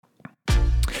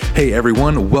Hey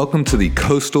everyone, welcome to the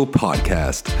Coastal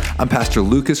Podcast. I'm Pastor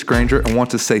Lucas Granger and want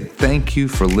to say thank you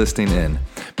for listening in.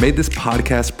 May this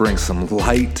podcast bring some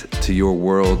light to your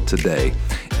world today.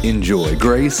 Enjoy.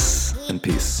 Grace and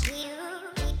peace.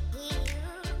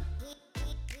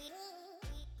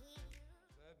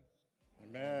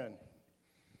 Amen.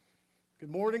 Good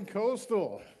morning,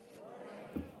 Coastal.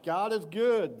 God is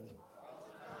good.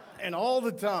 And all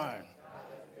the time.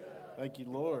 Thank you,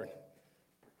 Lord.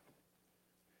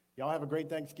 Y'all have a great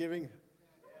Thanksgiving?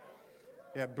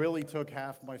 Yeah, Billy took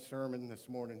half my sermon this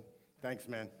morning. Thanks,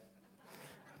 man.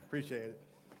 Appreciate it.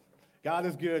 God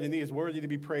is good, and He is worthy to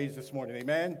be praised this morning.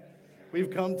 Amen?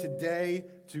 We've come today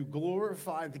to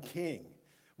glorify the King.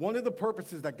 One of the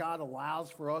purposes that God allows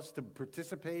for us to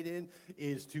participate in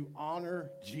is to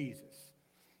honor Jesus.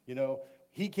 You know,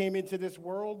 He came into this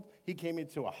world. He came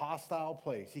into a hostile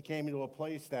place. He came into a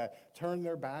place that turned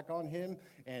their back on Him,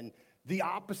 and the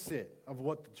opposite of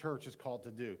what the church is called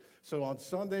to do. So on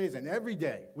Sundays and every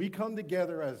day, we come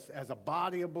together as a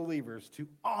body of believers to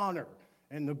honor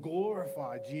and to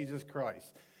glorify Jesus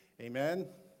Christ. Amen?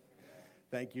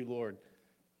 Thank you, Lord.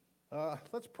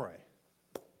 Let's pray.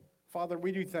 Father,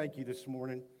 we do thank you this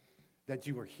morning that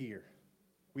you are here.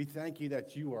 We thank you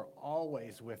that you are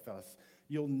always with us.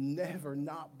 You'll never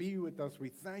not be with us. We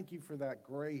thank you for that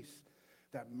grace,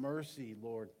 that mercy,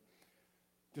 Lord.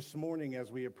 This morning,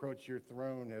 as we approach your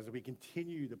throne, as we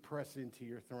continue to press into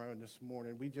your throne this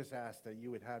morning, we just ask that you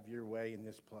would have your way in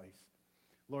this place.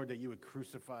 Lord, that you would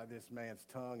crucify this man's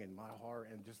tongue and my heart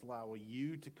and just allow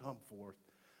you to come forth.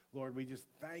 Lord, we just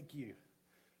thank you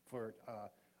for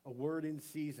a word in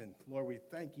season. Lord, we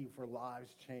thank you for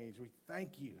lives changed. We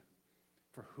thank you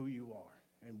for who you are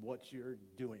and what you're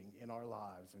doing in our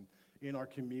lives and in our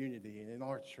community and in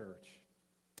our church.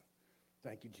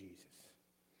 Thank you, Jesus.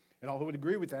 And all who would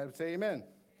agree with that would say amen.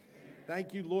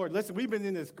 Thank you, Lord. Listen, we've been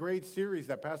in this great series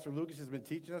that Pastor Lucas has been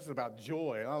teaching us about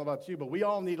joy. I don't know about you, but we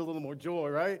all need a little more joy,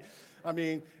 right? I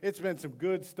mean, it's been some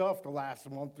good stuff the last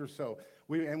month or so.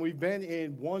 We've been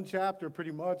in one chapter pretty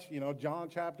much, John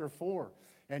chapter 4.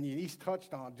 And he's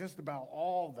touched on just about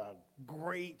all the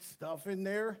great stuff in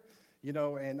there,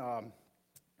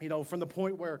 from the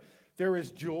point where there is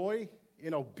joy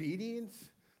in obedience,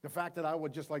 the fact that I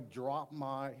would just drop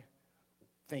my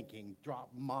thinking, drop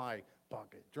my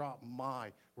bucket, drop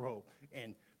my rope,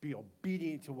 and be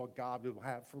obedient to what God will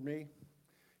have for me.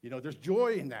 There's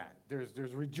joy in that.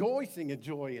 There's rejoicing and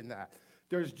joy in that.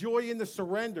 There's joy in the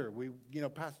surrender.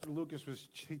 Pastor Lucas was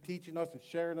teaching us and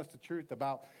sharing us the truth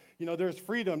about, there's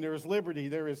freedom, there's liberty,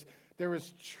 there is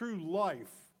true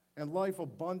life and life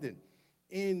abundant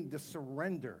in the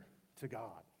surrender to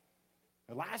God.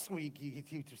 And last week,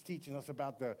 he was teaching us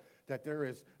about that there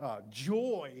is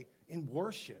joy in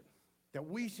worship, that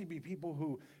we should be people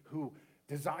who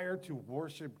desire to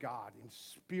worship God in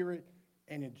spirit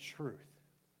and in truth.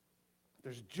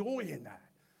 There's joy in that.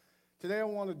 Today I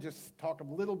want to just talk a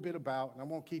little bit about, and I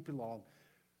won't keep you long,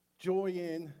 joy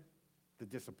in the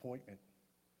disappointment.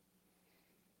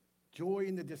 Joy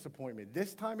in the disappointment.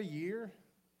 This time of year,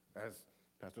 as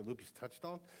Pastor Lucas touched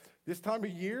on, this time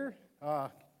of year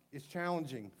is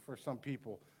challenging for some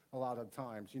people a lot of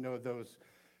times.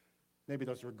 Maybe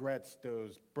those regrets,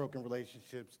 those broken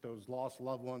relationships, those lost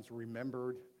loved ones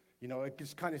remembered. It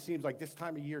just kind of seems like this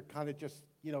time of year kind of just,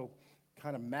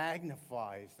 kind of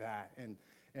magnifies that.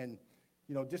 And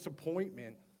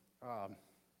disappointment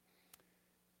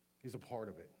is a part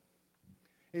of it.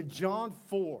 In John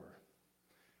 4,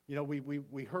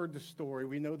 we heard the story.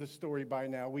 We know the story by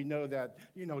now. We know that,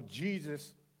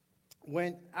 Jesus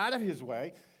went out of his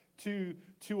way to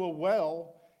a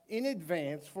well in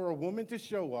advance for a woman to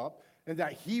show up and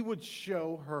that he would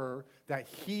show her that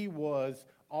he was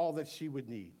all that she would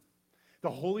need. The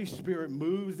Holy Spirit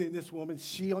moves in this woman.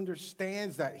 She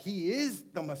understands that he is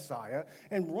the Messiah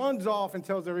and runs off and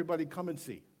tells everybody, come and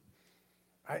see.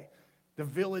 Right? The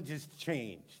village is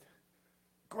changed.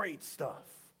 Great stuff.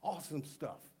 Awesome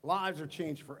stuff. Lives are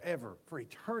changed forever, for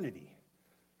eternity.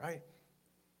 Right?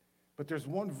 But there's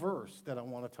one verse that I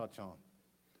want to touch on.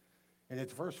 And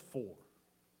it's verse 4.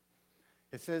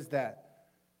 It says that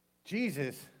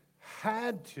Jesus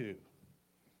had to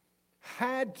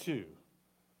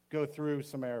go through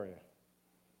Samaria.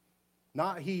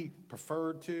 Not he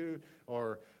preferred to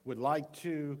or would like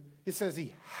to. It says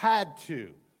he had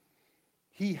to.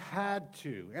 He had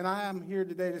to. And I am here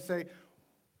today to say,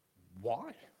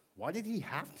 why? Why did he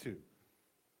have to?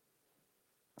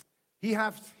 He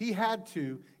had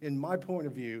to, in my point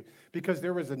of view, because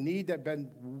there was a need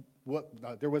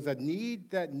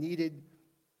that needed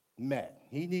met.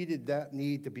 He needed that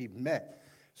need to be met.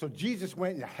 So Jesus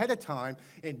went ahead of time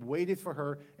and waited for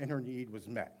her, and her need was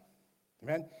met.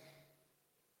 Amen?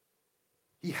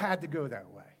 He had to go that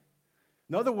way.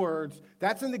 In other words,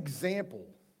 that's an example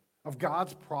of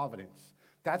God's providence.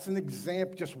 That's an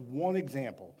example, just one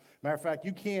example. Matter of fact,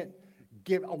 you can't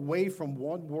get away from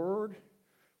one word,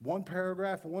 one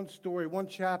paragraph, one story, one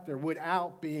chapter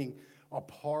without being a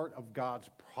part of God's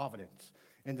providence.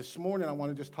 And this morning, I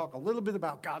want to just talk a little bit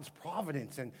about God's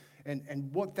providence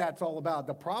and what that's all about.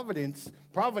 The providence,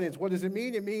 what does it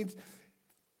mean? It means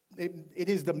it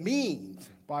is the means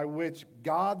by which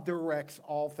God directs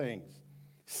all things,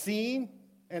 seen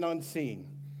and unseen,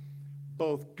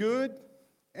 both good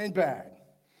and bad,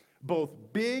 both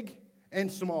big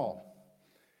and small,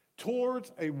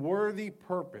 towards a worthy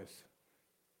purpose,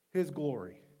 his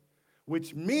glory,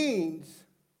 which means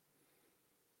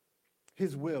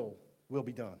his will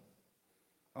be done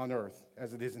on earth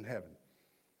as it is in heaven,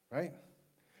 right?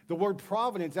 The word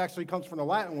providence actually comes from the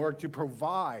Latin word to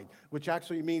provide, which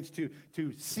actually means to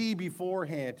see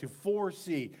beforehand, to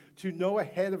foresee, to know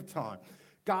ahead of time.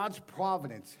 God's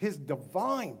providence, his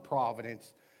divine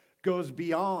providence, goes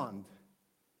beyond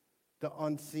the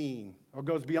unseen, or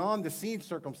goes beyond the seen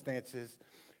circumstances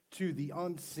to the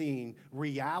unseen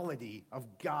reality of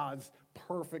God's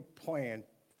perfect plan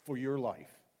for your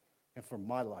life and for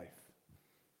my life.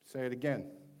 Say it again.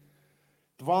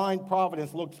 Divine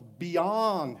providence looks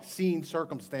beyond seen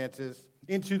circumstances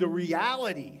into the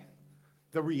reality,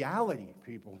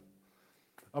 people,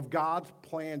 of God's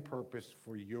planned purpose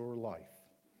for your life.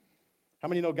 How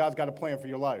many know God's got a plan for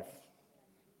your life?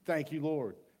 Thank you,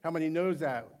 Lord. How many knows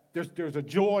that? There's a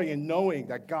joy in knowing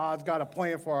that God's got a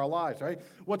plan for our lives, right?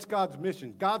 What's God's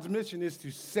mission? God's mission is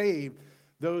to save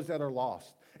those that are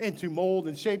lost and to mold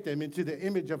and shape them into the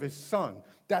image of his Son.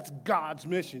 That's God's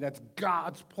mission. That's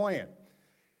God's plan.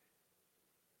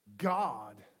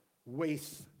 God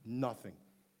wastes nothing.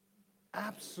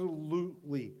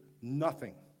 Absolutely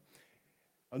nothing.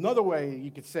 Another way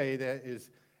you could say that is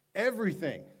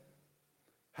everything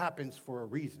happens for a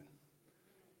reason.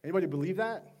 Anybody believe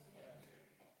that?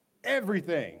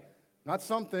 Everything. Not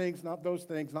some things, not those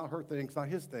things, not her things, not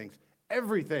his things.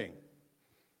 Everything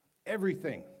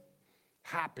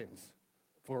happens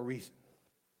for a reason.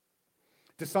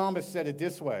 The psalmist said it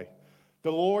this way: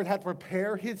 the Lord hath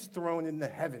prepared his throne in the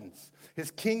heavens.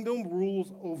 His kingdom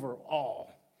rules over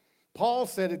all. Paul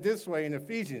said it this way in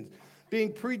Ephesians: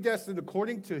 being predestined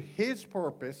according to his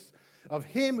purpose, of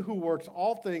him who works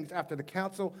all things after the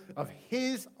counsel of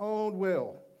his own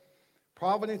will.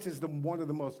 Providence is one of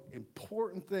the most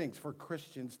important things for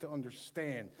Christians to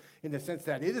understand, in the sense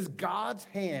that it is God's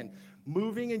hand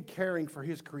moving and caring for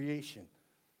his creation.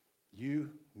 You,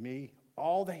 me,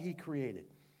 all that he created,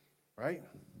 right?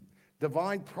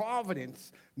 Divine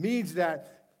providence means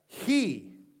that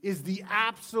he is the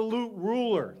absolute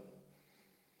ruler.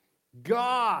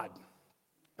 God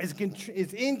is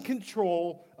in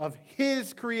control of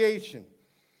his creation.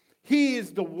 He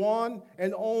is the one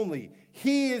and only.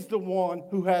 He is the one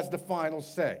who has the final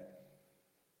say.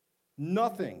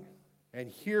 Nothing, and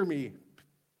hear me,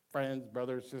 friends,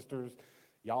 brothers, sisters,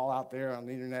 y'all out there on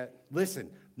the internet, listen,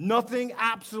 nothing,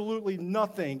 absolutely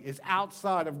nothing is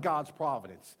outside of God's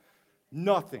providence.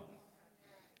 Nothing.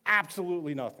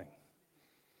 Absolutely nothing.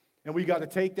 And we got to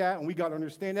take that and we got to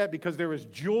understand that, because there is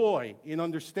joy in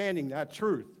understanding that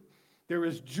truth. There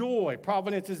is joy.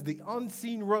 Providence is the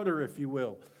unseen rudder, if you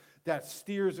will, that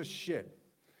steers a ship.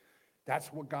 That's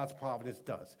what God's providence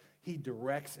does. He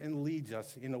directs and leads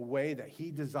us in a way that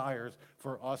he desires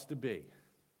for us to be.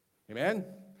 Amen?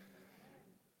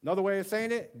 Another way of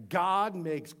saying it, God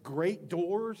makes great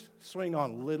doors swing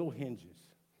on little hinges.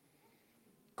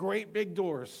 Great big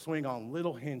doors swing on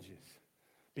little hinges,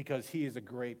 because he is a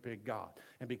great big God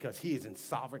and because he is in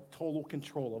sovereign, total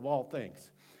control of all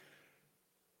things.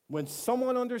 When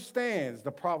someone understands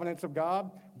the providence of God,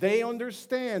 they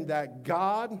understand that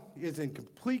God is in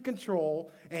complete control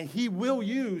and he will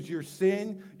use your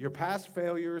sin, your past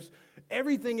failures,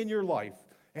 everything in your life,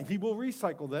 and he will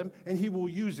recycle them and he will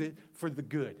use it for the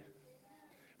good,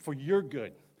 for your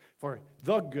good, for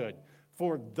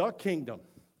the kingdom.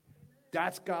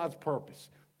 That's God's purpose.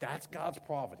 That's God's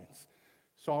providence.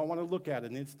 So I want to look at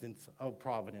an instance of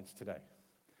providence today.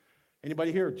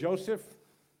 Anybody here, Joseph?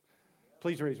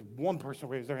 Please one person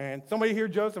raise their hand. Somebody here,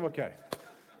 Joseph? Okay.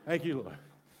 Thank you, Lord.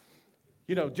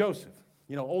 You know, Joseph.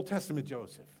 You know, Old Testament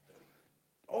Joseph.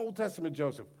 Old Testament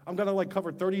Joseph. I'm going to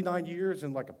cover 39 years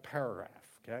in a paragraph,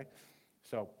 okay?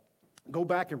 So go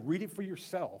back and read it for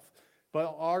yourself.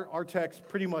 But our text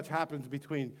pretty much happens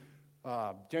between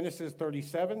Genesis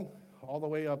 37 all the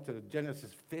way up to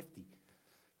Genesis 50.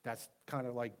 That's kind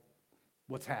of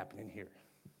what's happening here.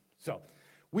 So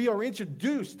we are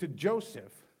introduced to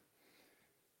Joseph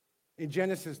in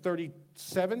Genesis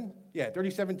 37,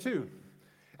 37:2.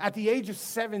 At the age of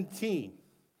 17,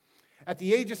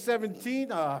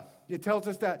 it tells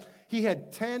us that he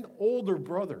had 10 older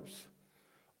brothers.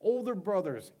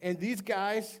 And these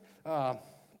guys, they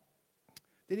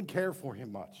didn't care for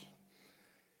him much.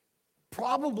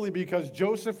 Probably because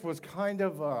Joseph was kind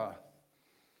of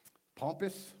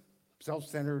pompous,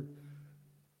 self-centered,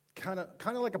 kind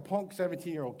of like a punk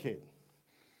 17-year-old kid.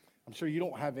 I'm sure you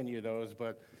don't have any of those,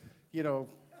 but, kind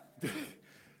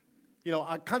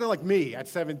of like me at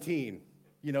 17.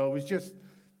 It was just,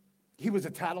 he was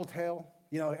a tattletale.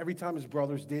 Every time his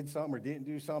brothers did something or didn't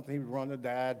do something, he would run to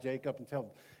dad, Jacob, and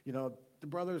tell, the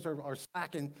brothers are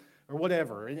slacking or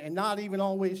whatever, and not even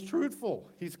always truthful.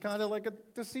 He's kind of like a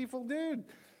deceitful dude,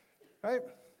 right?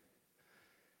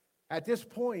 At this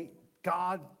point,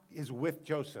 God is with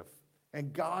Joseph,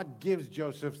 and God gives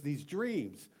Joseph these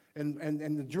dreams.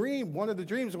 And the dream, one of the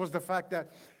dreams was the fact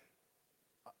that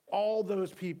all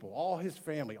those people, all his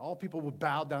family, all people would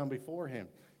bow down before him,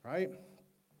 right?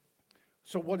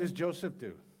 So what does Joseph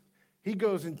do? He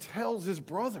goes and tells his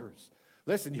brothers,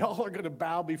 listen, y'all are going to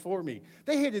bow before me.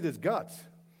 They hated his guts.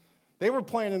 They were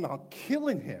planning on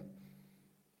killing him.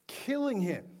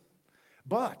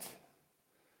 But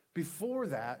before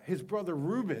that, his brother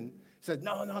Reuben said,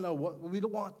 no, we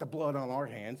don't want the blood on our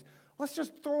hands. Let's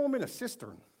just throw him in a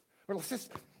cistern. Or let's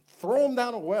just throw him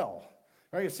down a well.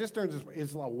 Right? A cistern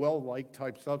is a well-like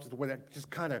type substance where that just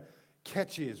kind of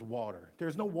catches water.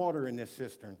 There's no water in this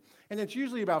cistern. And it's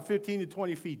usually about 15 to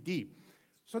 20 feet deep.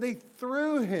 So they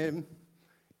threw him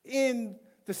in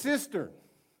the cistern.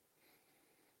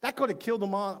 That could have killed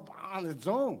him on its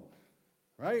own,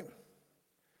 right?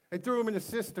 They threw him in the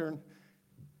cistern.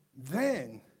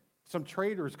 Then some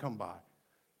traders come by,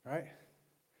 right?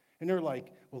 And they're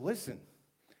like, well, listen,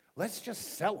 let's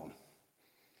just sell him.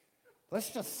 Let's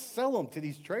just sell him to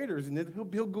these traders, and then he'll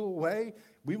go away.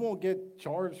 We won't get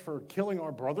charged for killing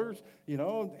our brothers,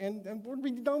 and we'll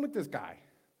be done with this guy.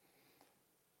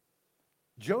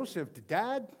 Joseph, the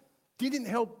dad, didn't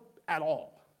help at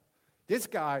all. This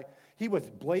guy, he was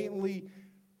blatantly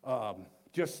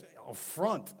just a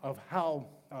front of how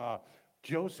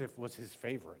Joseph was his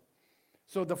favorite.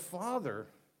 So the father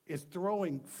is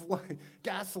throwing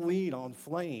gasoline on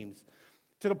flames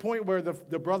to the point where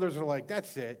the brothers are like,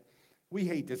 that's it. We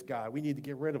hate this guy. We need to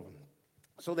get rid of him.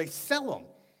 So they sell him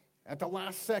at the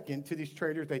last second to these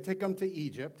traders. They take him to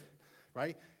Egypt,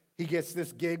 right? He gets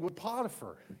this gig with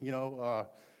Potiphar, a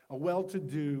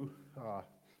well-to-do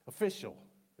official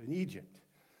in Egypt.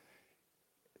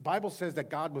 The Bible says that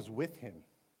God was with him.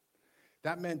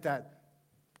 That meant that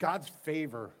God's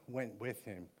favor went with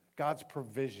him. God's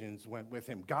provisions went with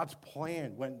him. God's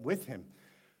plan went with him.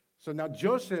 So now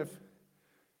Joseph,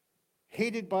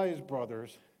 hated by his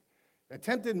brothers,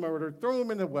 attempted murder, threw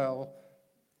him in the well,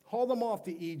 hauled him off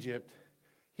to Egypt.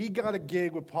 He got a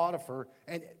gig with Potiphar,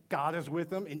 and God is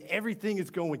with him, and everything is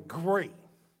going great,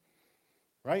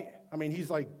 right? I mean, he's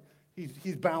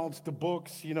balanced the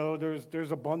books,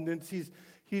 there's abundance.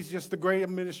 He's just a great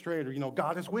administrator.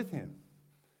 God is with him.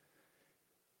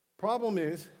 Problem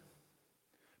is,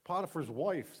 Potiphar's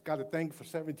wife's got a thing for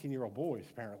 17-year-old boys,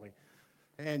 apparently.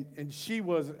 And she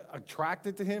was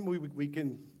attracted to him. We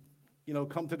can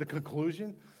come to the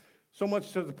conclusion, so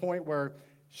much to the point where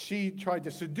she tried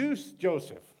to seduce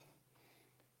Joseph.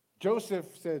 Joseph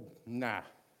said, nah,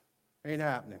 ain't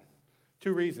happening.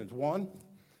 2 reasons. 1,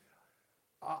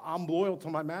 I'm loyal to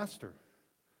my master.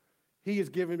 He has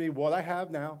given me what I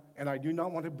have now, and I do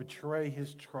not want to betray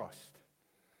his trust.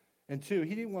 And 2,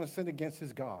 he didn't want to sin against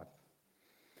his God.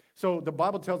 So the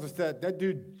Bible tells us that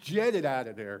dude jetted out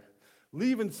of there,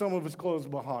 leaving some of his clothes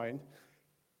behind,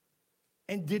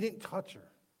 and didn't touch her.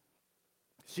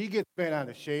 She gets bent out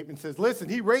of shape and says, listen,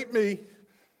 he raped me.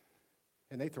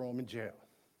 And they throw him in jail.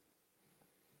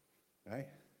 Right?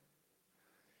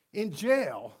 In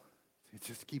jail, it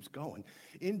just keeps going.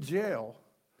 In jail,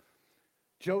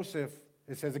 Joseph,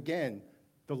 it says again,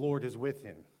 the Lord is with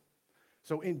him.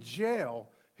 So in jail,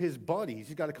 his buddies,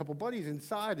 he's got a couple buddies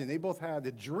inside, and they both had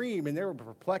a dream, and they were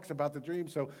perplexed about the dream.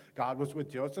 So God was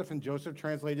with Joseph, and Joseph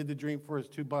translated the dream for his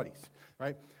 2 buddies,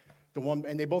 right?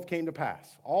 And they both came to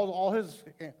pass. All his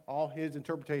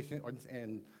interpretation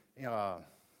and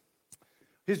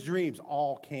his dreams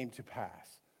all came to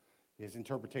pass. His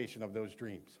interpretation of those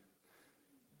dreams.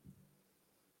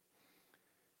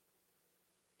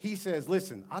 He says,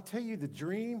 listen, I'll tell you the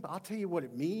dream. I'll tell you what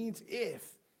it means if,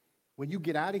 when you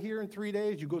get out of here in 3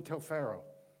 days, you go tell Pharaoh.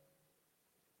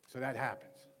 So that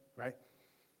happens, right?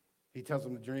 He tells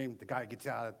him the dream. The guy gets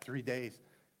out in 3 days.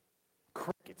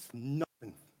 Crickets,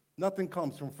 nothing. Nothing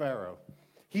comes from Pharaoh.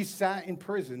 He sat in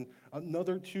prison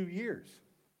another 2 years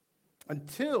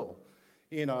until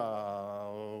in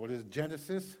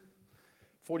Genesis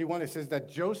 41, it says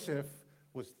that Joseph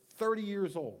was 30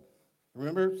 years old.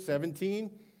 Remember,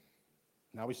 17?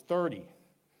 Now he's 30.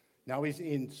 Now he's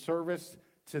in service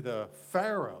to the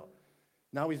Pharaoh.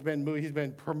 Now he's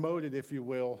been promoted, if you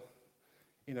will,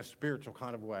 in a spiritual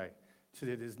kind of way to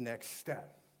his next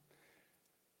step.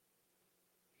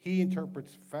 He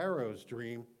interprets Pharaoh's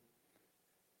dream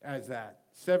as that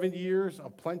 7 years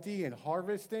of plenty and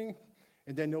harvesting,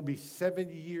 and then there'll be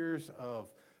 70 years of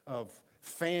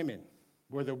famine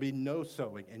where there'll be no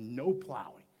sowing and no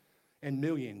plowing, and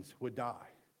millions would die.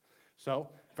 So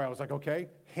Pharaoh's like, okay,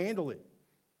 handle it.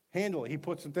 Handle it. He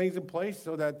put some things in place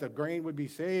so that the grain would be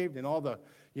saved and all the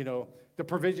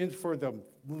provisions for the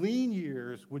lean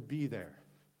years would be there.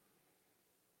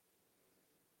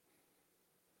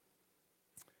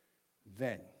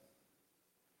 Then,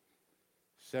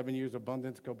 7 years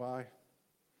abundance go by.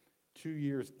 2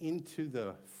 years into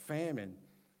the famine,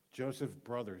 Joseph's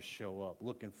brothers show up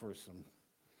looking for some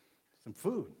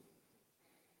food.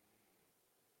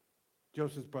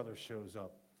 Joseph's brother shows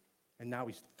up, and now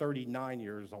he's 39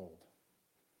 years old.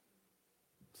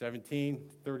 17,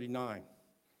 39.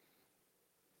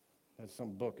 That's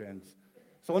some bookends.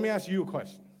 So let me ask you a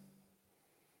question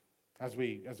as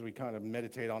we kind of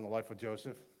meditate on the life of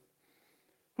Joseph.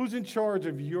 Who's in charge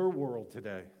of your world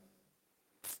today?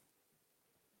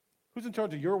 Who's in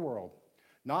charge of your world?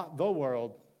 Not the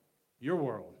world, your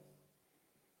world.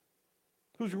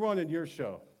 Who's running your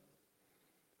show?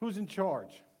 Who's in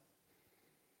charge?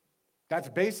 That's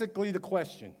basically the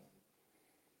question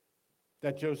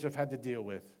that Joseph had to deal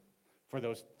with for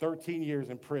those 13 years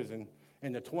in prison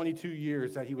and the 22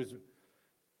 years that he was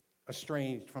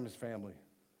estranged from his family.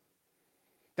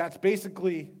 That's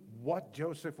basically what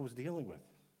Joseph was dealing with.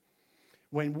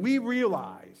 When we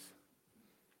realize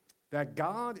that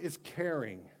God is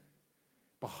caring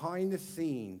behind the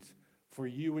scenes for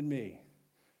you and me,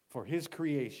 for his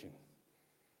creation,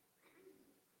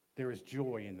 there is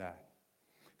joy in that.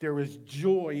 There is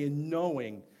joy in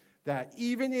knowing that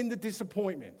even in the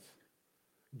disappointments,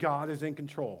 God is in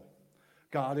control.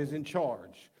 God is in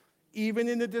charge. Even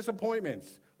in the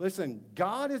disappointments, listen,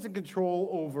 God is in control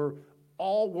over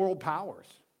all world powers.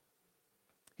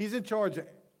 He's in charge of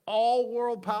all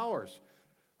world powers,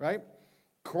 right?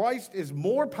 Christ is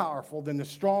more powerful than the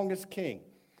strongest king.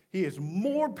 He is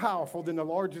more powerful than the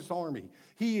largest army.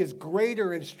 He is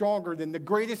greater and stronger than the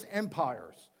greatest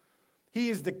empires. He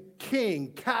is the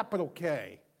King, capital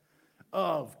K,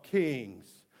 of kings.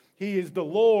 He is the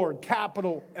Lord,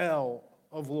 capital L,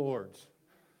 of lords.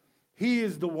 He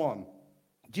is the one.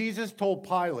 Jesus told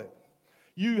Pilate,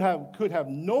 you could have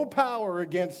no power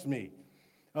against me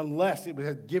unless it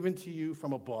was given to you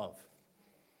from above.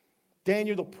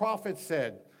 Daniel the prophet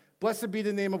said, blessed be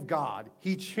the name of God.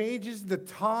 He changes the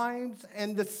times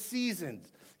and the seasons.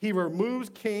 He removes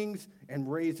kings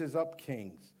and raises up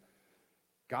kings.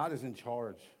 God is in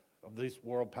charge of these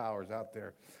world powers out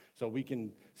there. So we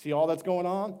can see all that's going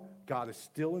on. God is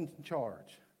still in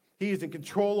charge. He is in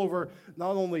control over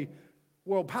not only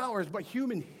world powers, but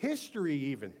human history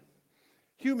even.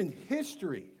 Human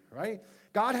history, right?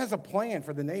 God has a plan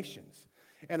for the nations.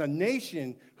 And a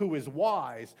nation who is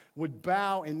wise would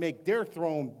bow and make their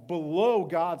throne below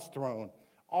God's throne.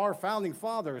 Our founding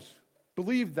fathers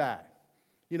believed that.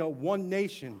 One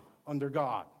nation under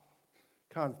God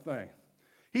kind of thing.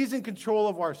 He's in control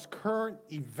of our current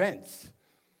events.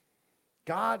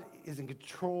 God is in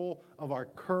control of our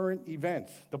current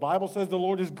events. The Bible says the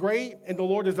Lord is great and the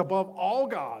Lord is above all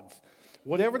gods.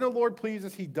 Whatever the Lord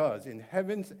pleases, he does in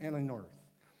heavens and on earth.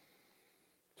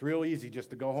 It's real easy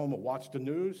just to go home and watch the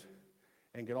news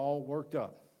and get all worked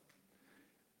up.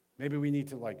 Maybe we need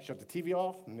to shut the TV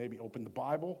off and maybe open the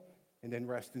Bible and then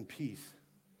rest in peace.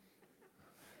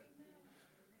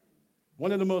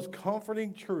 One of the most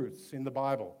comforting truths in the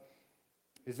Bible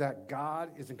is that God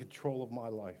is in control of my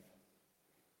life.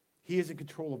 He is in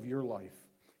control of your life.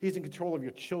 He's in control of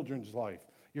your children's life,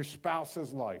 your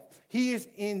spouse's life. He is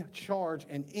in charge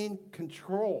and in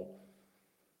control.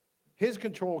 His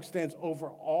control extends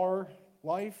over our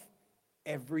life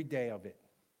every day of it.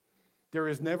 There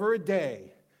is never a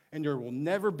day, and there will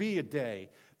never be a day,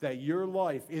 that your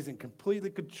life isn't completely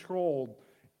controlled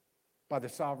by the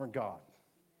sovereign God.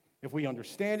 If we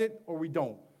understand it or we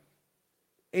don't.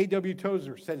 A.W.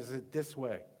 Tozer says it this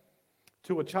way.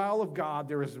 To a child of God,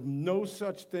 there is no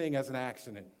such thing as an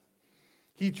accident.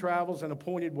 He travels an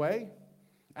appointed way.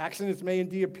 Accidents may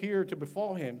indeed appear to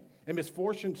befall him, and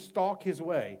misfortune stalk his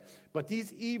way. But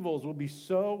these evils will be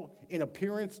so in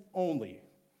appearance only,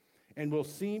 and will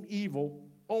seem evil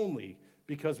only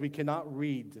because we cannot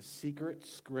read the secret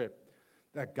script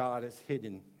that God has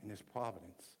hidden in his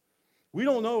providence. We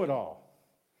don't know it all.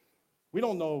 We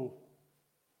don't know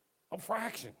a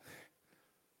fraction.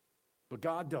 But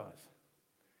God does.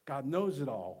 God knows it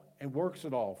all and works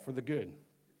it all for the good,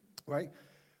 right?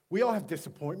 We all have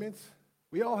disappointments.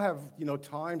 We all have,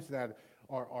 times that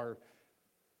are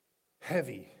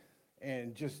heavy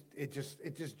and it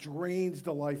just drains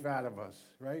the life out of us,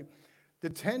 right? The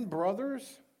 10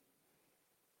 brothers,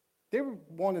 they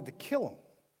wanted to kill him.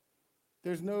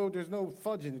 There's no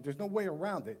fudging it. There's no way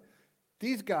around it.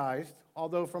 These guys,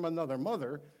 although from another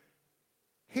mother,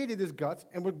 hated his guts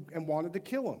and wanted to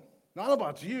kill him. Not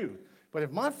about you, but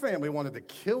if my family wanted to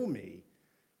kill me,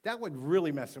 that would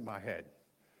really mess with my head.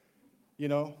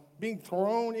 Being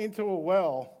thrown into a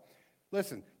well.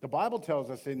 Listen, the Bible tells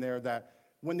us in there that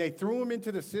when they threw him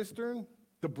into the cistern,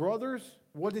 the brothers,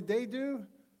 what did they do?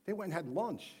 They went and had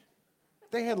lunch.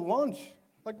 They had lunch,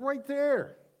 like right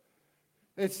there.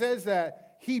 It says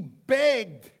that he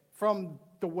begged from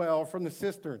the well, from the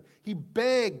cistern. He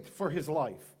begged for his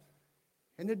life.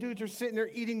 And the dudes are sitting there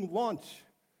eating lunch.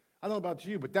 I don't know about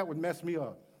you, but that would mess me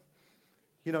up.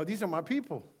 These are my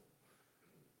people.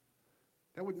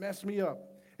 That would mess me up.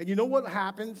 And you know what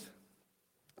happens,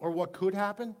 or what could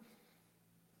happen?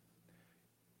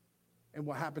 And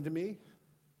what happened to me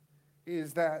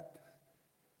is that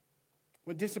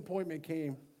when disappointment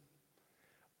came,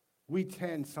 we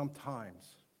tend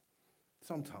sometimes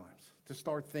to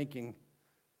start thinking,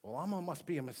 well, I must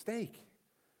be a mistake.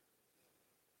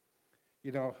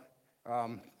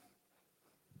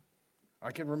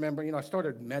 I can remember, I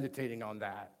started meditating on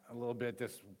that a little bit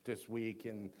this week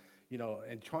and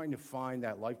trying to find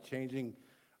that life-changing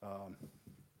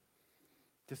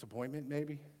disappointment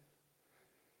maybe.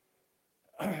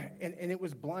 And it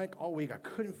was blank all week. I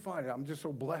couldn't find it. I'm just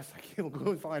so blessed. I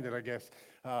couldn't find it, I guess.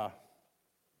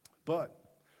 But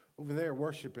over there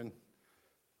worshiping,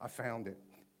 I found it.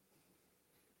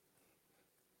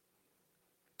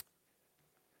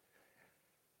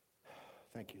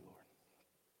 Thank you, Lord.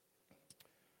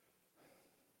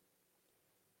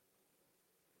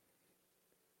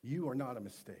 You are not a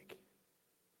mistake.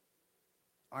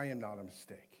 I am not a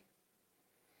mistake.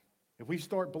 If we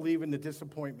start believing the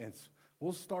disappointments,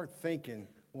 we'll start thinking,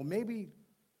 well, maybe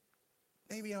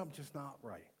I'm just not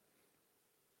right.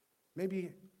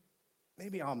 Maybe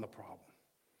I'm the problem.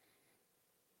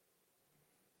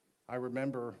 I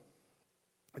remember,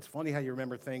 it's funny how you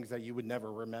remember things that you would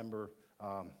never remember.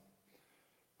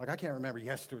 Like I can't remember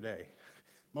yesterday,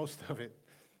 most of it.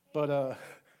 But,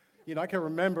 I can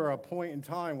remember a point in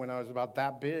time when I was about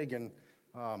that big, and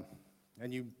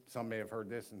some may have heard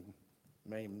this and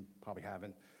probably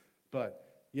haven't. But,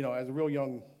 as a real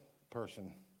young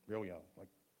person, real young, like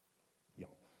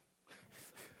young,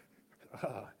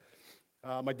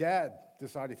 my dad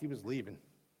decided he was leaving.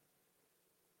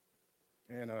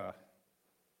 And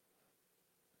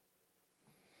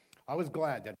I was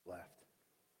glad that he left.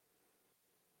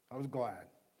 I was glad,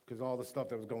 because all the stuff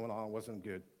that was going on wasn't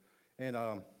good. And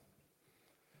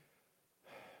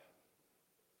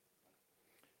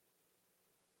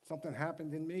something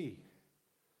happened in me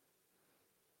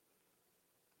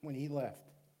when he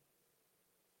left.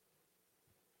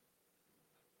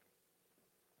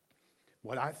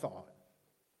 What I thought,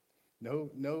 no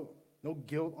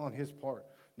guilt on his part,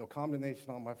 no condemnation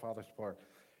on my father's part.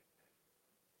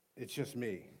 It's just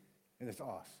me, and it's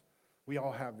us. We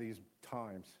all have these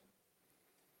times.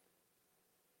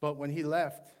 But when he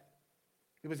left,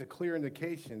 it was a clear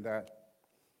indication that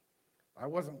I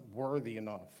wasn't worthy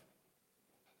enough.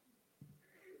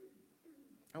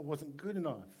 I wasn't good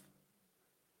enough.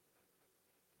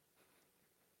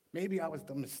 Maybe I was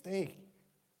the mistake.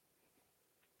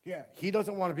 Yeah, he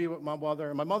doesn't want to be with my mother,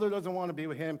 and my mother doesn't want to be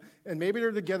with him, and maybe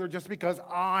they're together just because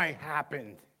I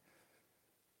happened.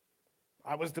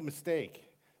 I was the mistake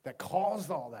that caused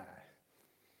all that.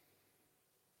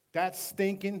 That's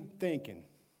stinking thinking.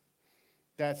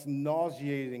 That's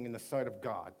nauseating in the sight of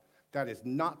God. That is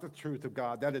not the truth of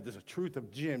God. That is the truth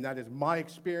of Jim. That is my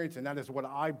experience, and that is what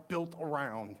I built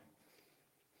around.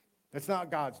 That's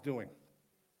not God's doing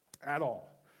at all.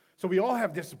 So we all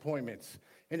have disappointments.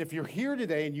 And if you're here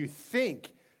today and you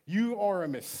think you are a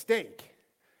mistake,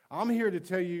 I'm here to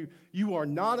tell you, you are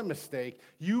not a mistake.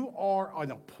 You are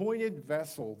an appointed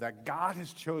vessel that God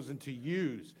has chosen to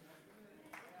use.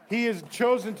 He has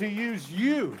chosen to use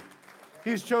you.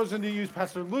 He's chosen to use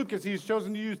Pastor Lucas. He's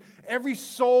chosen to use every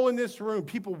soul in this room,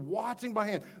 people watching by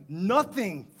hand.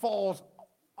 Nothing falls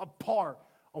apart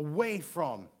away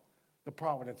from the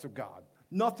providence of God.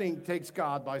 Nothing takes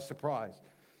God by surprise.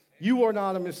 You are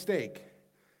not a mistake.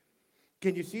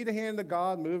 Can you see the hand of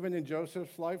God moving in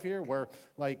Joseph's life here where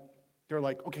they're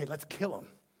like, okay, let's kill him.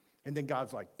 And then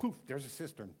God's like, poof, there's a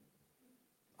cistern.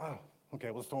 Oh,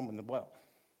 okay, let's throw him in the well.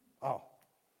 Oh,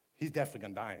 he's definitely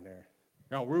going to die in there.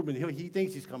 Now, Reuben, he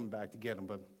thinks he's coming back to get him,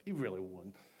 but he really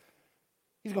wouldn't.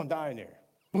 He's going to die in there.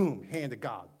 Boom, hand of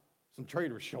God. Some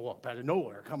traders show up out of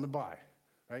nowhere coming by,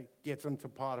 right? Gets him to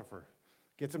Potiphar.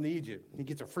 Gets him to Egypt. He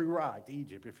gets a free ride to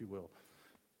Egypt, if you will.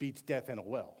 Beats death in a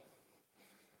well.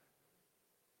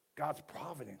 God's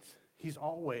providence. He's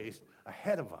always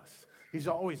ahead of us. He's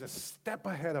always a step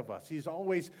ahead of us. He's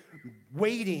always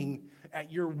waiting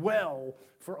at your well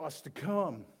for us to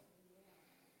come.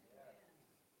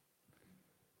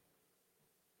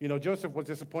 You know, Joseph was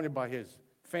disappointed by his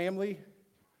family.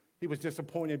 He was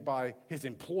disappointed by his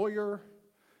employer,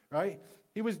 right?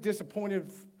 He was disappointed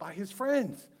by his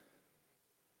friends.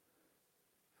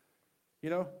 You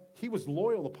know, he was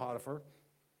loyal to Potiphar.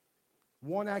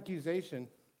 One accusation,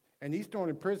 and he's thrown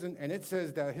in prison, and it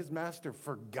says that his master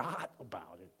forgot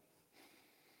about it.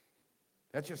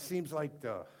 That just seems like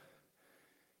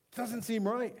doesn't seem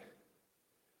right.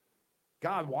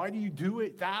 God, why do you do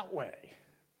it that way?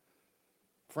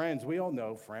 Friends, we all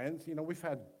know friends. You know, we've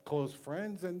had close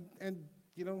friends, and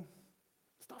you know,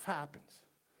 stuff happens.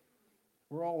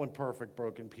 We're all imperfect,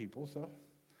 broken people, so.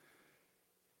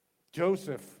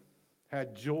 Joseph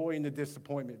had joy in the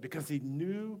disappointment because he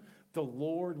knew the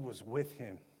Lord was with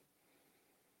him.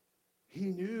 He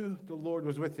knew the Lord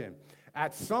was with him.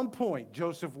 At some point,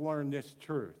 Joseph learned this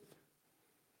truth.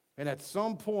 And at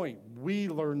some point, we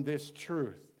learned this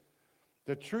truth.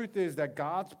 The truth is that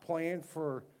God's plan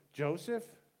for Joseph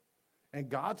and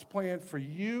God's plan for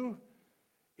you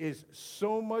is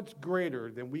so much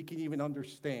greater than we can even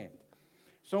understand.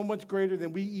 So much greater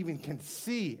than we even can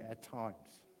see at times.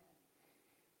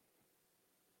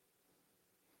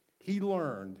 He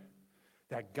learned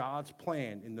that God's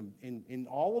plan in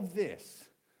all of this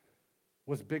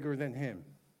was bigger than him.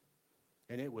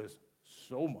 And it was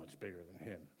so much bigger than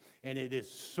him. And it is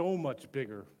so much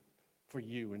bigger for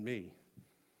you and me.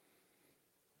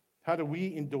 How do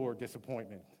we endure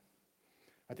disappointment?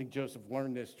 I think Joseph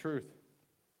learned this truth.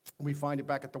 We find it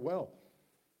back at the well.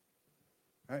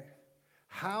 Right?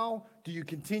 How do you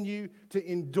continue to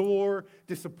endure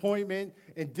disappointment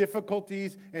and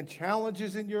difficulties and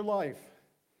challenges in your life?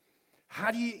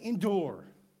 How do you endure?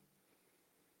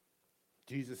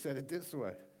 Jesus said it this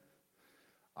way.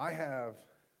 I have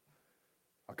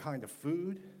a kind of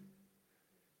food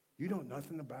you know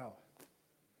nothing about.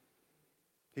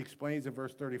 He explains in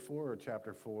verse 34 of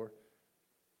chapter 4,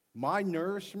 my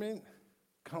nourishment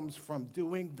comes from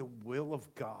doing the will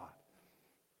of God,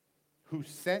 who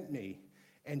sent me,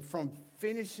 and from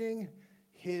finishing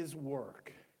his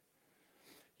work.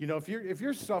 You know, if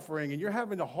you're suffering and you're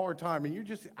having a hard time and you're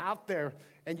just out there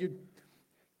and you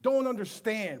don't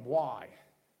understand why,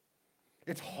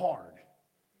 it's hard.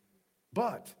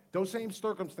 But those same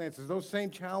circumstances, those same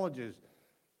challenges,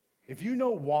 if you know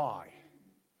why,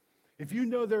 if you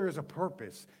know there is a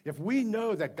purpose, if we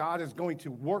know that God is going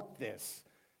to work this,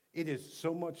 it is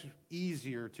so much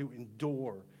easier to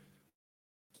endure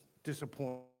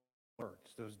disappointments,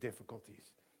 those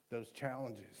difficulties, those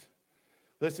challenges.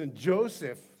 Listen,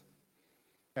 Joseph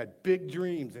had big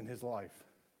dreams in his life.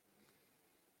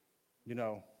 You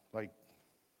know, like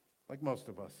most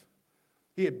of us.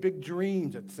 He had big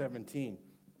dreams at 17,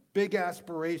 big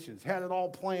aspirations, had it all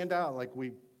planned out like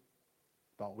we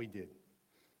thought we did,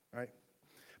 right?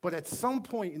 But at some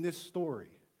point in this story,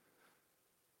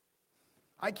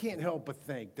 I can't help but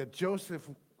think that Joseph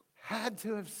had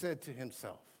to have said to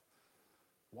himself,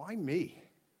 why me?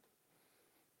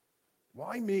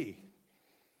 Why me?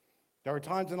 There are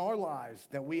times in our lives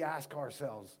that we ask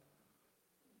ourselves,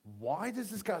 why does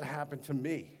this got to happen to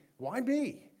me? Why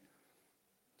me?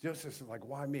 Joseph is like,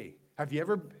 why me? Have you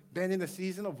ever been in a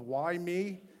season of why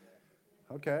me?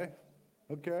 Okay.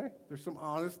 There's some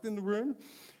honest in the room.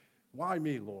 Why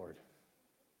me, Lord?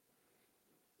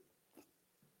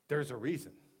 There's a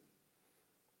reason.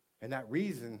 And that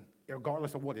reason,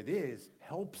 regardless of what it is,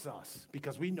 helps us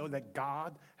because we know that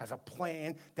God has a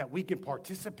plan that we can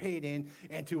participate in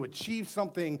and to achieve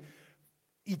something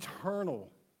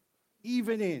eternal,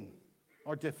 even in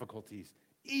our difficulties,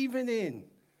 even in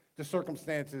the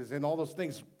circumstances and all those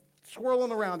things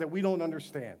swirling around that we don't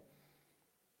understand.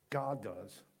 God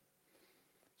does.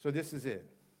 So this is it.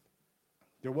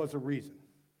 There was a reason.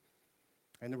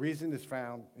 And the reason is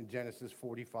found in Genesis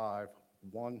 45,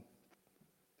 1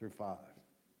 through 5.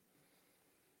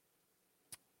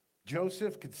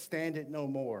 Joseph could stand it no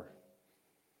more.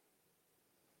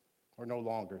 Or no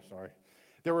longer, sorry.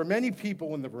 There were many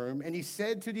people in the room, and he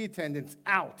said to the attendants,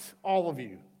 out, all of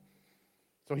you.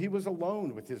 So he was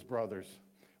alone with his brothers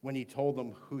when he told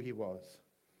them who he was.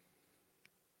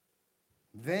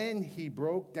 Then he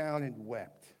broke down and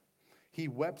wept. He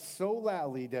wept so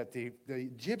loudly that the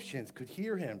Egyptians could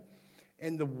hear him,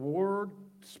 and the word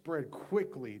spread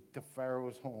quickly to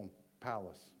Pharaoh's home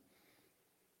palace.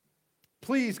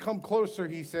 "Please come closer,"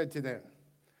 he said to them.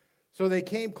 So they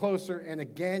came closer, and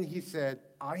again he said,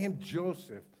 "I am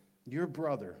Joseph, your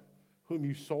brother, whom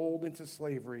you sold into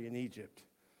slavery in Egypt.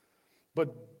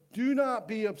 But do not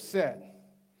be upset.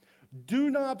 Do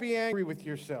not be angry with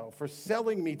yourself for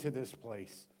selling me to this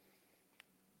place.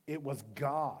 It was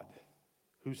God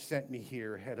who sent me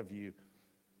here ahead of you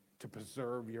to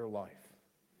preserve your life."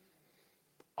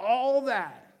 All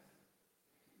that,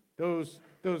 those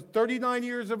 39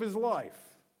 years of his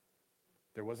life,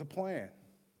 there was a plan.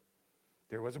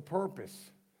 There was a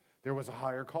purpose. There was a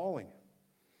higher calling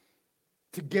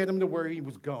to get him to where he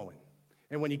was going.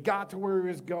 And when he got to where he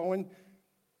was going,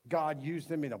 God used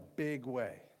him in a big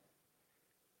way.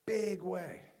 Big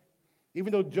way.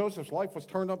 Even though Joseph's life was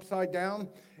turned upside down,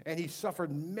 and he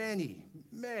suffered many,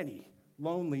 many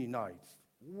lonely nights,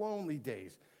 lonely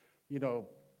days,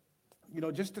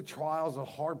 just the trials of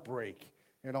heartbreak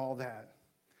and all that.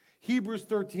 Hebrews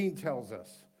 13 tells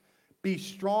us, "Be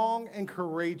strong and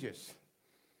courageous.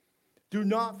 Do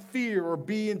not fear or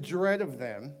be in dread of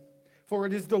them, for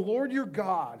it is the Lord your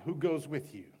God who goes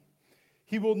with you.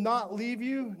 He will not leave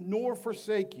you nor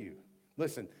forsake you."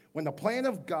 Listen, when the plan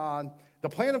of God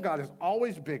is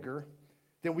always bigger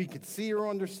than we could see or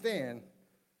understand.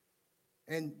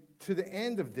 And to the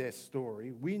end of this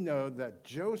story, we know that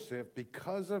Joseph,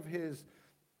 because of his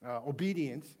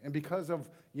obedience and because of,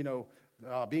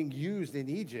 being used in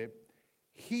Egypt,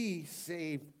 he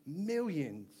saved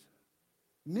millions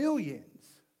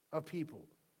of people.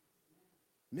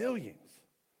 Millions.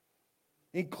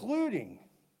 Including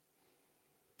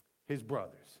his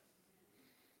brothers.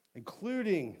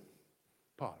 Including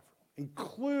Potiphar.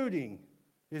 Including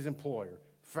his employer,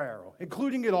 Pharaoh.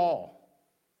 Including it all.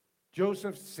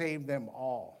 Joseph saved them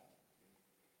all.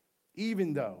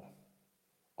 Even though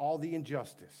all the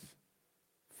injustice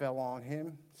fell on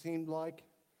him, seemed like,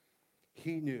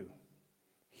 he knew,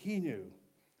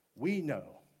 we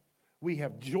know, we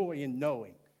have joy in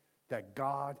knowing that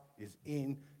God is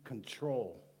in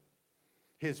control.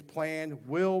 His plan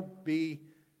will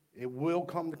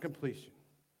come to completion.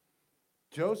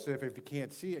 Joseph, if you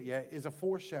can't see it yet, is a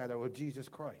foreshadow of Jesus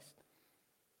Christ.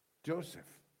 Joseph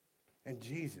and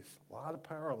Jesus, a lot of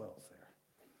parallels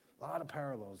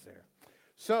there.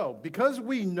 So, because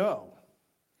we know,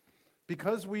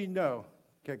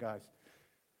 okay, guys,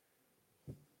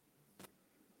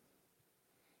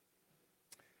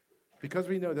 because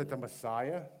we know that the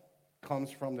Messiah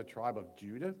comes from the tribe of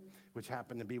Judah, which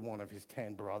happened to be one of his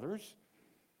 10 brothers,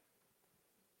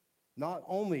 not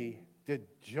only did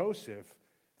Joseph,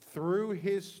 through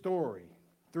his story,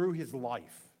 through his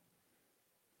life,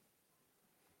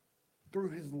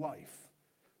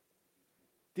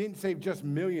 didn't save just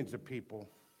millions of people.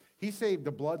 He saved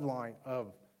the bloodline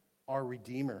of our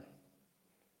Redeemer,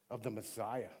 of the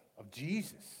Messiah, of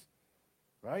Jesus,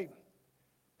 right?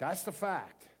 That's the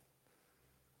fact.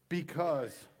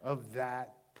 Because of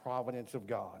that providence of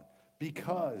God.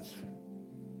 Because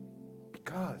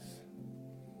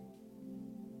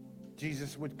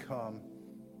Jesus would come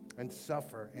and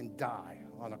suffer and die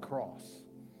on a cross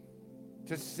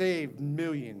to save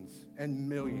millions and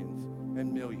millions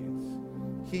and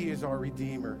millions. He is our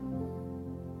Redeemer.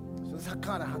 So that's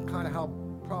kind of how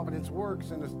providence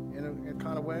works in a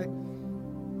kind of way.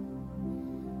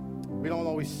 We don't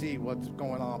always see what's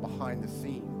going on behind the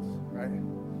scenes, right?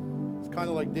 It's kind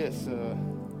of like this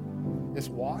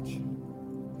watch,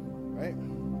 right?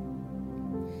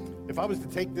 If I was to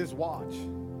take this watch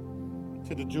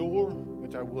to the jeweler,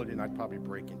 which I wouldn't, I'd probably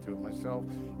break into it myself,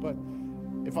 but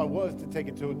if I was to take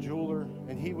it to a jeweler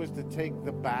and he was to take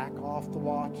the back off the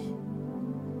watch,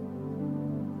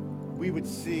 I would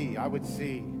see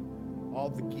all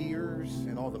the gears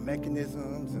and all the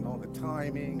mechanisms and all the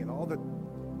timing and all the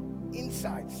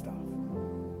inside stuff.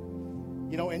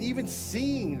 And even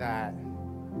seeing that,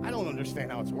 I don't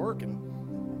understand how it's working.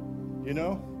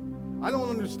 I don't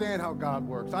understand how God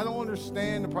works. I don't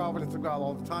understand the providence of God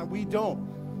all the time. We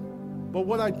don't. But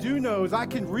what I do know is I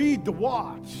can read the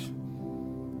watch.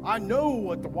 I know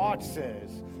what the watch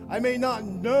says. I may not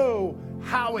know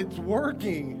how it's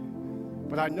working,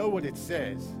 but I know what it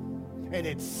says. And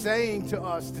it's saying to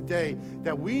us today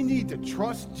that we need to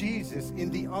trust Jesus in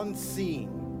the unseen.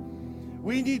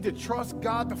 We need to trust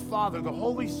God the Father, the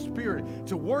Holy Spirit,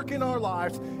 to work in our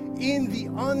lives in the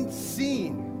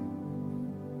unseen.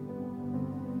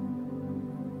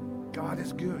 God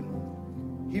is good.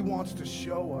 He wants to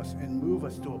show us and move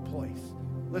us to a place.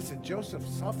 Listen, Joseph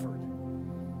suffered.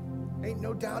 Ain't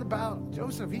no doubt about it.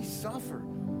 Joseph, he suffered.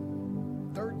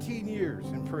 13 years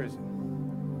in prison.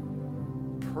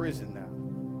 Prison now.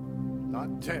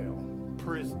 Not jail,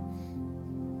 prison.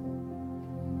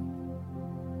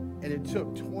 And it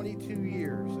took 22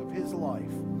 years of his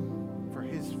life for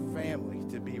his family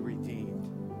to be redeemed.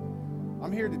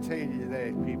 I'm here to tell you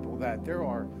today, people, that there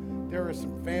are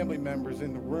some family members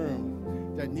in the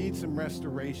room that need some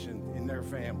restoration in their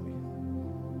family.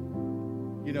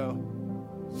 You know,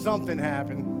 something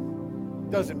happened,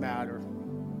 doesn't matter.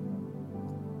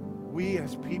 We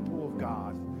as people of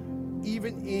God,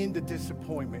 even in the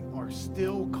disappointment, are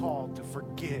still called to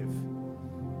forgive,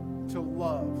 to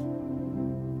love,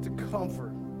 to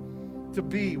comfort, to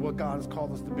be what God has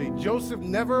called us to be. Joseph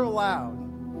never allowed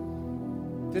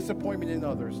disappointment in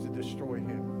others to destroy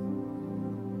him.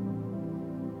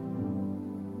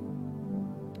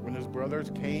 When his brothers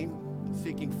came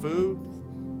seeking food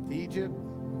to Egypt,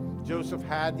 Joseph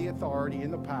had the authority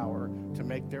and the power to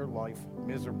make their life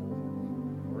miserable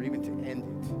or even to end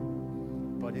it.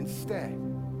 But instead,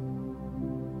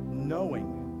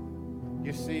 knowing,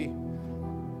 you see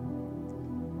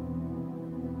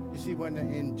when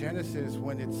in Genesis,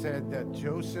 when it said that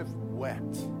Joseph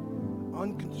wept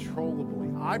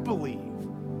uncontrollably, I believe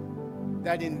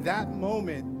that in that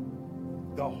moment,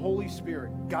 the Holy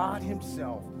Spirit, God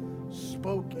himself,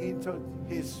 spoke into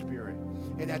his spirit.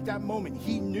 And at that moment,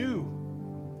 he knew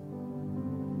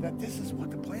that this is what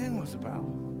the plan was about.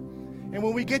 And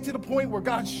when we get to the point where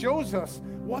God shows us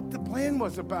what the plan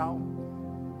was about,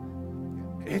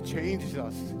 it changes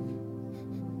us.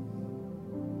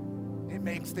 It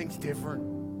makes things different.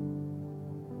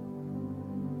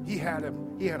 He had a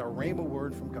rhema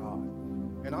word from God.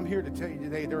 And I'm here to tell you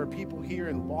today, there are people here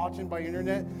and watching by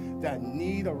internet that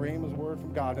need a rhema word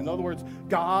from God. In other words,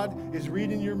 God is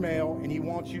reading your mail and he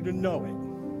wants you to know it.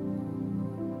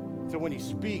 So when he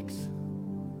speaks,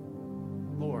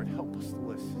 Lord, help us to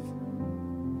listen.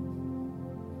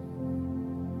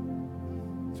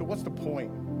 So what's the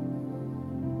point?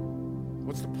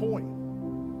 What's the point?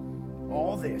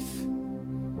 All this.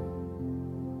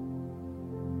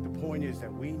 The point is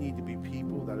that we need to be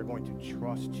people that are going to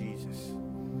trust Jesus.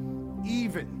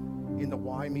 Even in the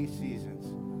why me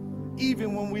seasons.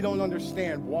 Even when we don't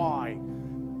understand why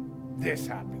this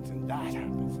happens and that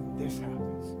happens and this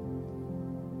happens.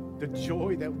 The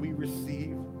joy that we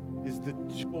receive is the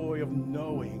joy of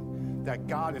knowing that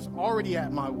God is already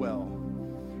at my well.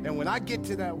 And when I get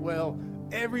to that well,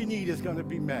 every need is going to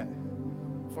be met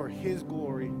for his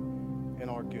glory and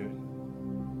our good.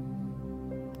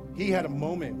 He had a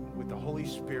moment with the Holy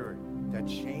Spirit that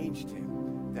changed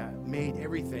him, that made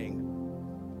everything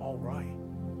all right.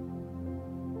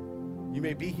 You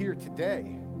may be here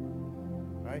today,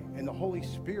 right? And the Holy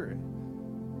Spirit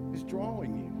is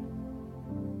drawing you.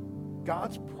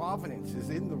 God's providence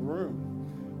is in the room.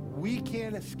 We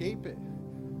can't escape it.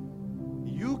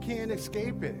 You can't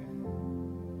escape it.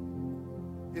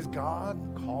 Is God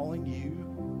calling you?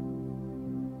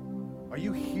 Are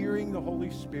you hearing the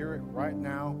Holy Spirit right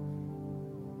now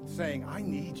saying, I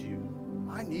need you.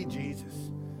 I need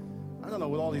Jesus. I don't know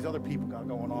what all these other people got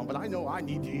going on, but I know I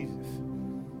need Jesus.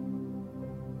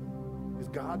 Is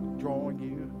God drawing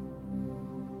you?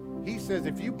 He says,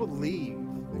 if you believe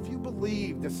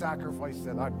the sacrifice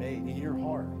that I made in your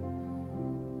heart,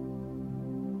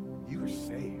 you are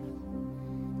saved.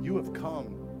 You have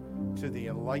come to the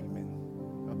enlightenment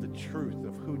of the truth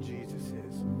of who Jesus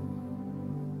is.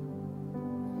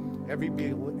 Every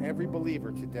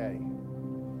believer today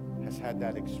has had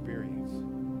that experience.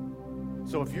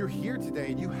 So if you're here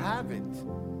today and you haven't,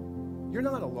 you're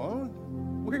not alone.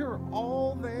 We're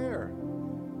all there.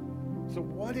 So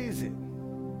what is it?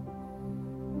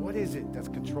 What is it that's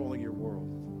controlling your world?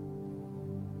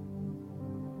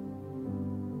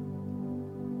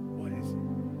 What is it?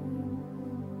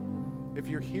 If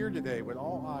you're here today with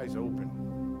all eyes open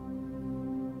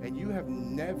and you have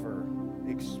never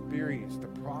experienced the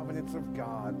providence of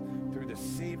God through the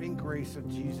saving grace of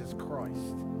Jesus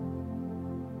Christ,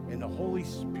 and the Holy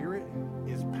Spirit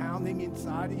is pounding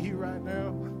inside of you right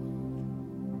now,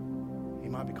 he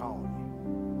might be calling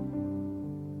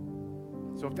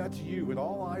you. So if that's you, with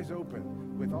all eyes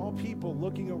open, with all people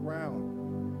looking around,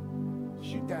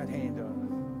 shoot that hand up.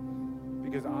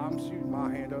 Because I'm shooting my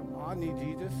hand up. I need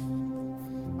Jesus.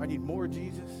 I need more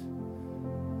Jesus.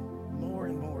 More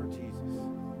and more Jesus.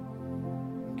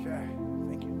 Okay.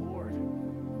 Thank you, Lord.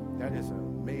 That is an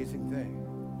amazing thing.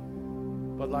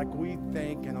 But like we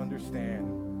think and understand,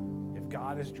 if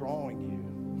God is drawing you,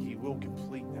 he will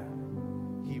complete that.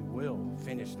 he will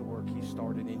finish the work he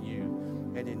started in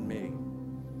you and in me.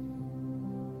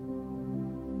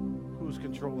 Who's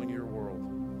controlling your world?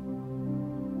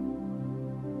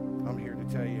 I'm here to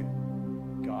tell you,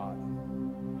 God,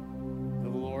 the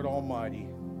Lord Almighty,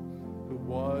 who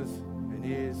was and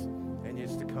is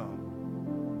to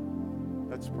come.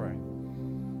 Let's pray.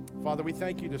 Father, we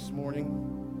thank you this morning.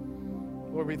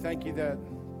 Lord, we thank you that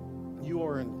you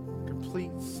are in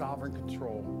complete sovereign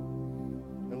control.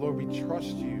 And Lord, we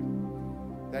trust you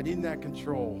that in that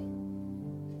control,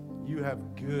 you have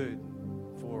good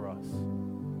for us.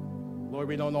 Lord,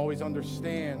 we don't always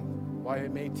understand why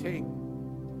it may take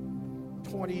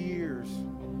 20 years,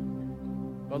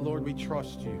 but Lord, we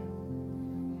trust you.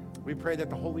 We pray that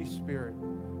the Holy Spirit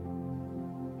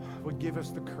would give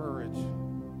us the courage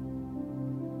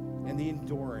and the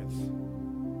endurance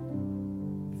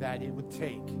that it would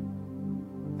take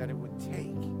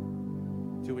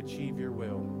to achieve your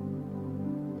will.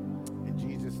 In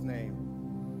Jesus' name,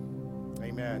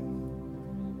 amen.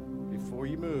 Before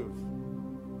you move,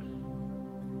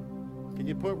 can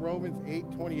you put Romans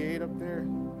 8:28 up there?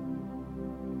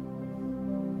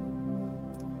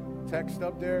 Text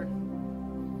up there.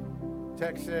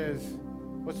 Text says,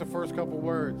 what's the first couple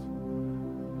words?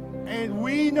 And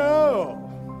we know.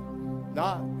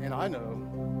 And I know.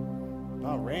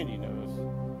 Not Randy knows.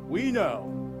 We know.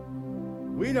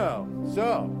 We know.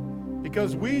 So,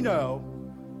 because we know,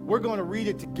 we're going to read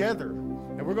it together.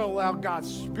 And we're going to allow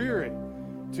God's Spirit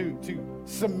to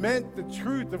cement the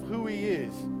truth of who he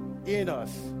is in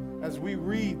us as we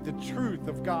read the truth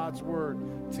of God's word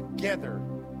together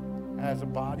as a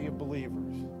body of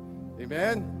believers.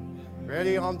 Amen?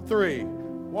 Ready on 3.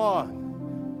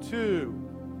 1, 2,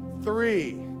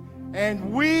 3.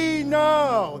 And we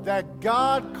know that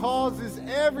God causes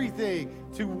everything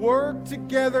to work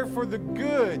together for the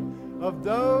good of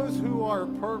those who are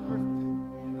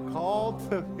called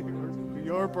to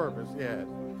your purpose. Yes.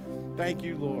 Thank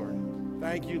you, Lord.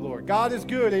 Thank you, Lord. God is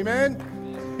good. Amen?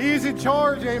 He's in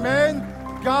charge. Amen?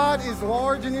 God is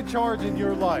large and in charge in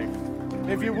your life.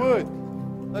 If you would,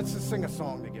 let's just sing a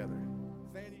song together.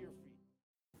 Stand to your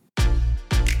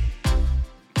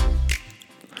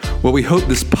feet. Well, we hope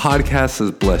this podcast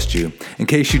has blessed you. In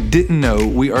case you didn't know,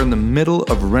 we are in the middle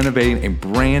of renovating a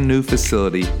brand new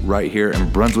facility right here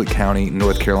in Brunswick County,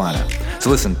 North Carolina.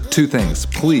 So listen, 2 things.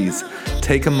 Please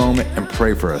take a moment and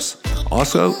pray for us.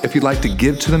 Also, if you'd like to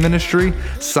give to the ministry,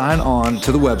 sign on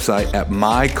to the website at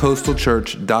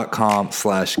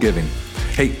mycoastalchurch.com/giving.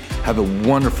 Hey, have a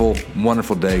wonderful,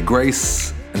 wonderful day.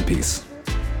 Grace and peace.